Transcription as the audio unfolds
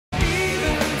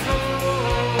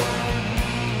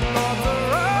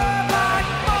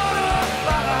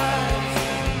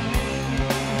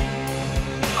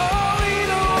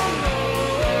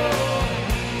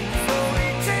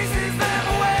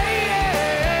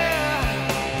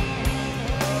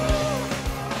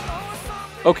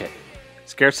Okay,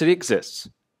 scarcity exists.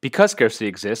 Because scarcity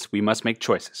exists, we must make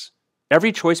choices.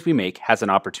 Every choice we make has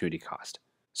an opportunity cost.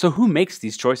 So who makes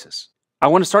these choices? I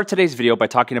want to start today's video by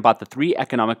talking about the three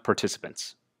economic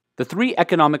participants. The three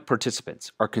economic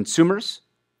participants are consumers,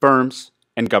 firms,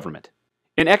 and government.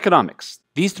 In economics,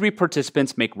 these three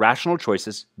participants make rational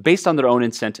choices based on their own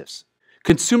incentives.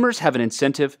 Consumers have an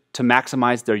incentive to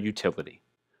maximize their utility.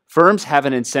 Firms have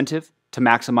an incentive to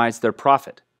maximize their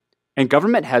profit. And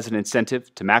government has an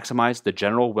incentive to maximize the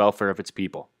general welfare of its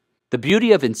people. The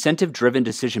beauty of incentive-driven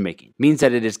decision-making means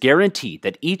that it is guaranteed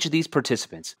that each of these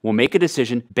participants will make a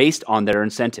decision based on their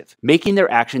incentive, making their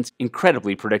actions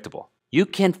incredibly predictable. You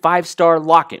can 5-star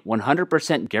lock it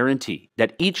 100% guarantee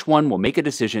that each one will make a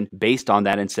decision based on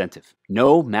that incentive,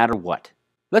 no matter what.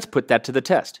 Let's put that to the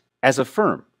test. As a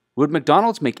firm, would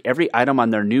McDonald's make every item on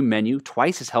their new menu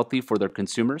twice as healthy for their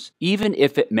consumers, even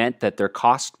if it meant that their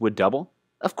cost would double?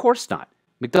 Of course not.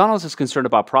 McDonald's is concerned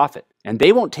about profit, and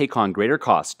they won't take on greater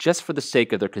costs just for the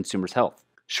sake of their consumers' health.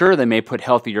 Sure, they may put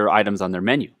healthier items on their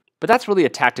menu, but that's really a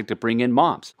tactic to bring in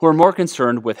moms, who are more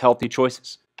concerned with healthy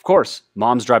choices. Of course,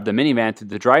 moms drive the minivan through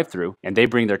the drive-thru, and they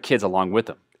bring their kids along with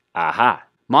them. Aha!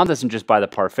 Mom doesn't just buy the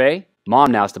parfait,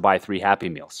 mom now has to buy 3 Happy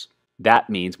Meals. That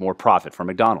means more profit for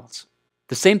McDonald's.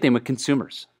 The same thing with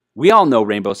consumers. We all know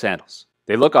rainbow sandals.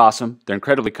 They look awesome, they're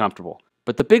incredibly comfortable.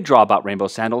 But the big draw about rainbow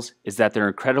sandals is that they're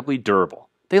incredibly durable.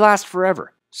 They last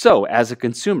forever. So, as a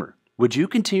consumer, would you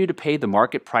continue to pay the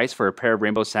market price for a pair of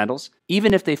rainbow sandals,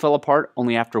 even if they fell apart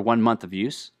only after 1 month of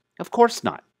use? Of course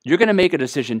not. You're going to make a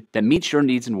decision that meets your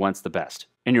needs and wants the best.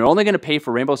 And you're only going to pay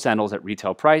for rainbow sandals at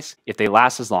retail price if they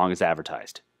last as long as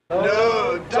advertised.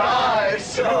 No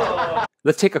dice!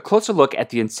 Let's take a closer look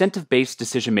at the incentive-based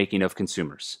decision-making of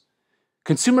consumers.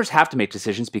 Consumers have to make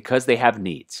decisions because they have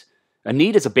needs. A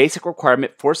need is a basic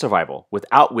requirement for survival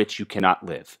without which you cannot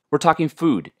live. We're talking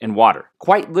food and water.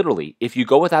 Quite literally, if you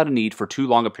go without a need for too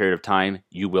long a period of time,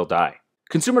 you will die.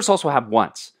 Consumers also have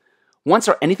wants. Wants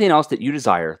are anything else that you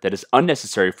desire that is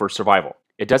unnecessary for survival.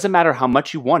 It doesn't matter how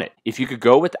much you want it. If you could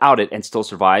go without it and still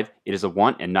survive, it is a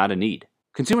want and not a need.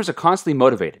 Consumers are constantly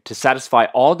motivated to satisfy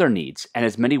all their needs and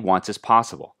as many wants as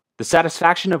possible. The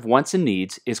satisfaction of wants and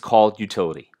needs is called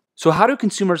utility. So how do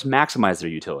consumers maximize their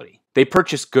utility? They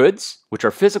purchase goods, which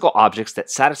are physical objects that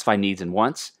satisfy needs and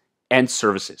wants, and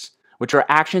services, which are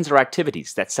actions or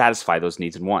activities that satisfy those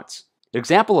needs and wants. An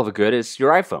example of a good is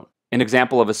your iPhone. An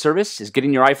example of a service is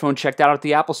getting your iPhone checked out at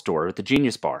the Apple Store or at the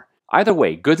Genius Bar. Either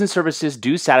way, goods and services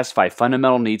do satisfy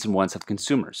fundamental needs and wants of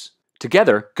consumers.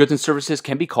 Together, goods and services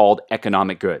can be called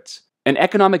economic goods. And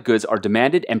economic goods are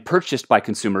demanded and purchased by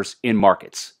consumers in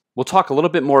markets. We'll talk a little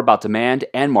bit more about demand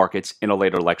and markets in a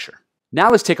later lecture. Now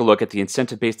let's take a look at the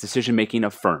incentive-based decision-making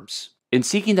of firms. In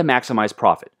seeking to maximize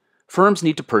profit, firms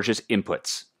need to purchase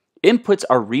inputs. Inputs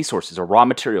are resources or raw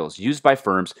materials used by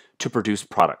firms to produce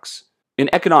products. In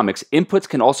economics, inputs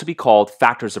can also be called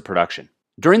factors of production.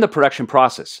 During the production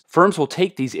process, firms will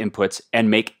take these inputs and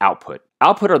make output.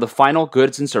 Output are the final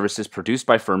goods and services produced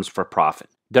by firms for profit.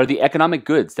 They're the economic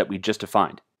goods that we just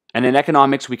defined. And in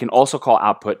economics, we can also call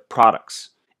output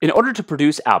products. In order to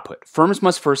produce output, firms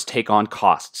must first take on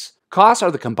costs. Costs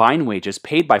are the combined wages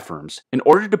paid by firms in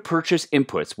order to purchase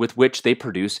inputs with which they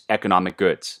produce economic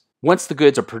goods. Once the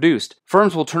goods are produced,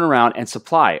 firms will turn around and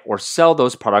supply or sell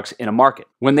those products in a market.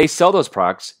 When they sell those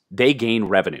products, they gain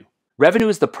revenue. Revenue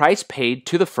is the price paid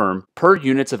to the firm per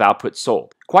units of output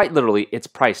sold. Quite literally, it's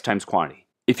price times quantity.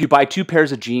 If you buy 2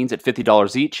 pairs of jeans at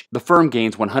 $50 each, the firm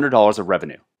gains $100 of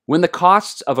revenue. When the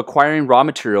costs of acquiring raw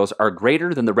materials are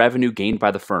greater than the revenue gained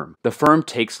by the firm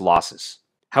takes losses.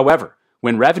 However,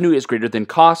 when revenue is greater than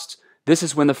costs, this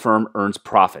is when the firm earns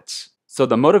profits. So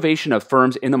the motivation of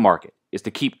firms in the market is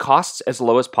to keep costs as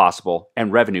low as possible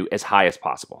and revenue as high as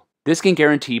possible. This can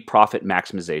guarantee profit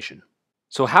maximization.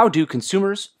 So how do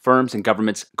consumers, firms, and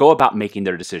governments go about making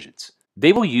their decisions?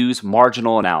 They will use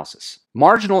marginal analysis.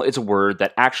 Marginal is a word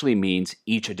that actually means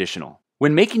each additional.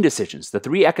 When making decisions, the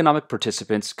three economic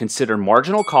participants consider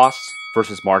marginal costs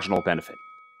versus marginal benefit.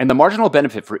 And the marginal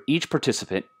benefit for each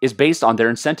participant is based on their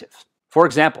incentive. For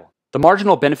example, the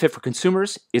marginal benefit for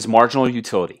consumers is marginal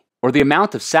utility, or the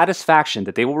amount of satisfaction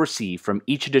that they will receive from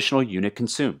each additional unit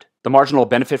consumed. The marginal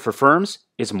benefit for firms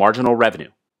is marginal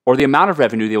revenue, or the amount of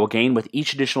revenue they will gain with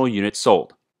each additional unit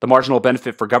sold. The marginal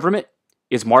benefit for government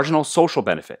is marginal social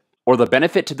benefit, or the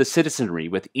benefit to the citizenry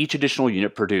with each additional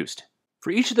unit produced.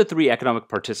 For each of the three economic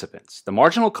participants, the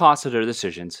marginal costs of their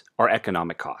decisions are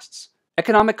economic costs.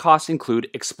 Economic costs include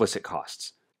explicit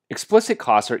costs. Explicit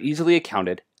costs are easily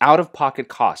accounted out-of-pocket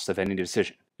costs of any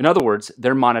decision. In other words,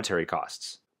 they're monetary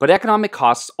costs. But economic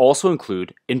costs also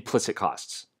include implicit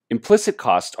costs. Implicit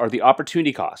costs are the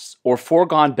opportunity costs or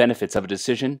foregone benefits of a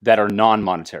decision that are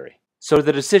non-monetary. So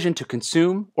the decision to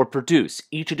consume or produce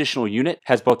each additional unit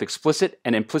has both explicit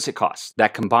and implicit costs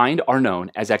that combined are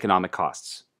known as economic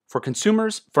costs. For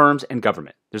consumers, firms, and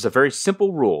government, there's a very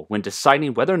simple rule when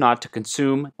deciding whether or not to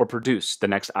consume or produce the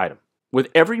next item. With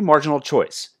every marginal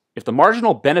choice, if the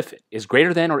marginal benefit is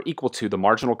greater than or equal to the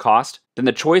marginal cost, then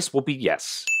the choice will be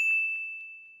yes.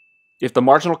 If the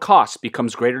marginal cost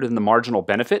becomes greater than the marginal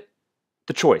benefit,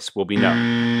 the choice will be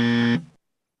no.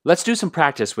 Let's do some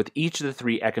practice with each of the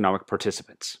three economic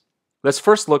participants. Let's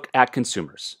first look at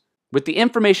consumers. With the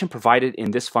information provided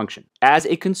in this function, as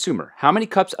a consumer, how many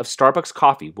cups of Starbucks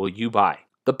coffee will you buy?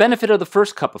 The benefit of the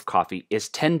first cup of coffee is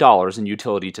 $10 in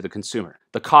utility to the consumer.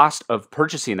 The cost of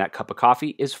purchasing that cup of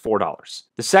coffee is $4.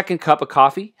 The second cup of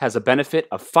coffee has a benefit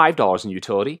of $5 in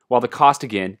utility, while the cost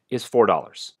again is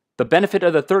 $4. The benefit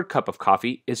of the third cup of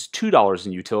coffee is $2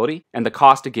 in utility, and the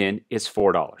cost again is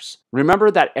 $4.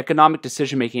 Remember that economic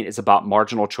decision-making is about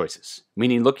marginal choices,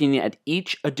 meaning looking at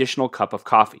each additional cup of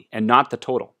coffee and not the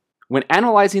total. When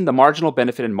analyzing the marginal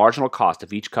benefit and marginal cost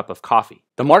of each cup of coffee,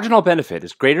 the marginal benefit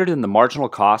is greater than the marginal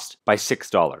cost by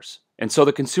 $6, and so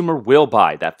the consumer will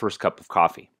buy that first cup of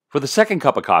coffee. For the second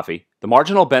cup of coffee, the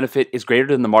marginal benefit is greater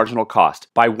than the marginal cost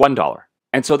by $1,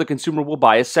 and so the consumer will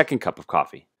buy a second cup of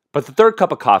coffee. But the third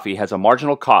cup of coffee has a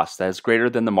marginal cost that is greater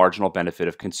than the marginal benefit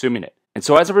of consuming it, and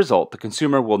so as a result, the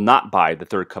consumer will not buy the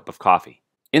third cup of coffee.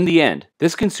 In the end,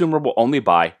 this consumer will only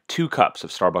buy 2 cups of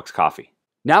Starbucks coffee.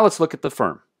 Now let's look at the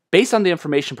firm. Based on the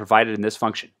information provided in this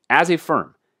function, as a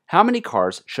firm, how many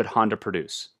cars should Honda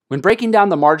produce? When breaking down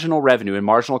the marginal revenue and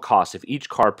marginal cost of each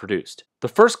car produced, the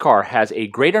first car has a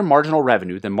greater marginal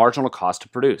revenue than marginal cost to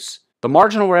produce. The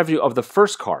marginal revenue of the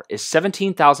first car is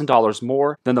 $17,000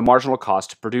 more than the marginal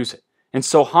cost to produce it, and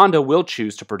so Honda will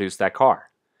choose to produce that car.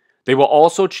 They will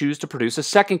also choose to produce a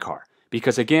second car,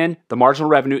 because again, the marginal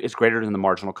revenue is greater than the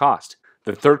marginal cost.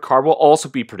 The third car will also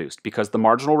be produced because the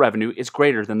marginal revenue is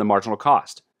greater than the marginal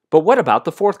cost. But what about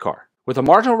the fourth car? With a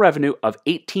marginal revenue of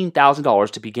 $18,000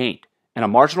 to be gained and a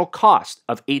marginal cost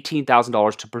of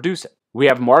 $18,000 to produce it, we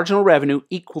have marginal revenue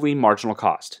equaling marginal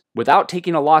cost. Without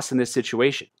taking a loss in this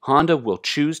situation, Honda will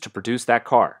choose to produce that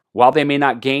car. While they may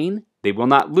not gain, they will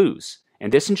not lose,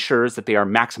 and this ensures that they are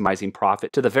maximizing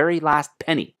profit to the very last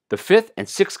penny. The fifth and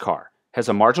sixth car has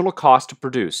a marginal cost to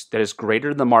produce that is greater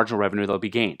than the marginal revenue that will be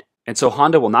gained, and so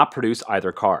Honda will not produce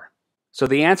either car. So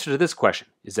the answer to this question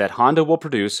is that Honda will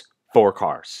produce 4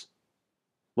 cars.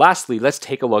 Lastly, let's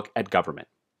take a look at government.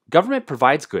 Government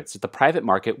provides goods that the private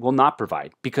market will not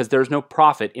provide because there is no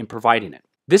profit in providing it.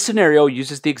 This scenario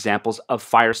uses the examples of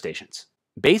fire stations.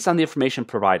 Based on the information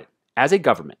provided, as a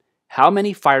government, how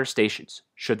many fire stations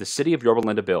should the city of Yorba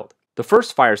Linda build? The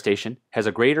first fire station has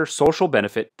a greater social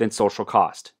benefit than social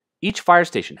cost. Each fire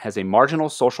station has a marginal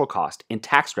social cost in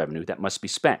tax revenue that must be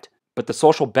spent, but the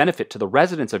social benefit to the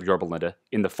residents of Yorba Linda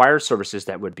in the fire services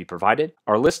that would be provided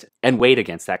are listed and weighed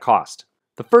against that cost.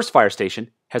 The first fire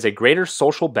station has a greater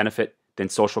social benefit than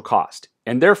social cost,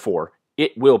 and therefore,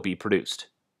 it will be produced.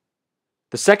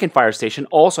 The second fire station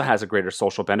also has a greater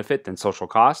social benefit than social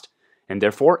cost, and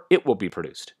therefore, it will be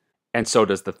produced. And so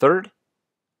does the third,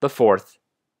 the fourth,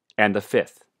 and the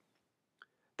fifth.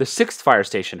 The sixth fire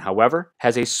station, however,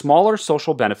 has a smaller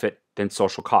social benefit than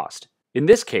social cost. In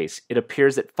this case, it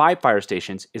appears that 5 fire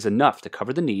stations is enough to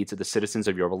cover the needs of the citizens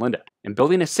of Yorba Linda, and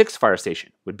building a 6th fire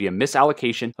station would be a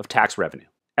misallocation of tax revenue.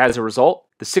 As a result,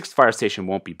 the 6th fire station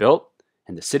won't be built,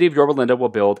 and the city of Yorba Linda will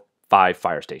build 5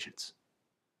 fire stations.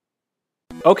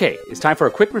 Okay, it's time for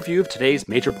a quick review of today's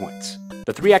major points.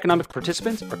 The 3 economic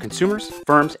participants are consumers,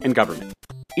 firms, and government.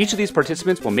 Each of these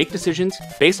participants will make decisions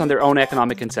based on their own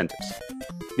economic incentives.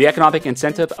 The economic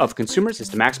incentive of consumers is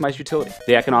to maximize utility.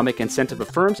 The economic incentive of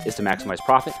firms is to maximize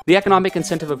profit. The economic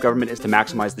incentive of government is to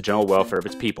maximize the general welfare of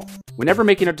its people. Whenever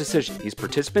making a decision, these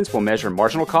participants will measure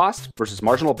marginal cost versus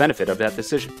marginal benefit of that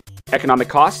decision. Economic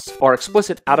costs are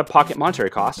explicit out-of-pocket monetary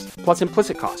costs plus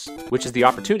implicit costs, which is the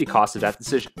opportunity cost of that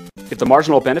decision. If the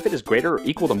marginal benefit is greater or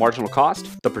equal to marginal cost,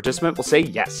 the participant will say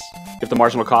yes. If the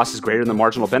marginal cost is greater than the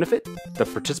marginal benefit, the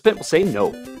participant will say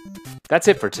no. That's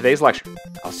it for today's lecture.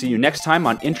 I'll see you next time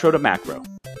on Intro to Macro.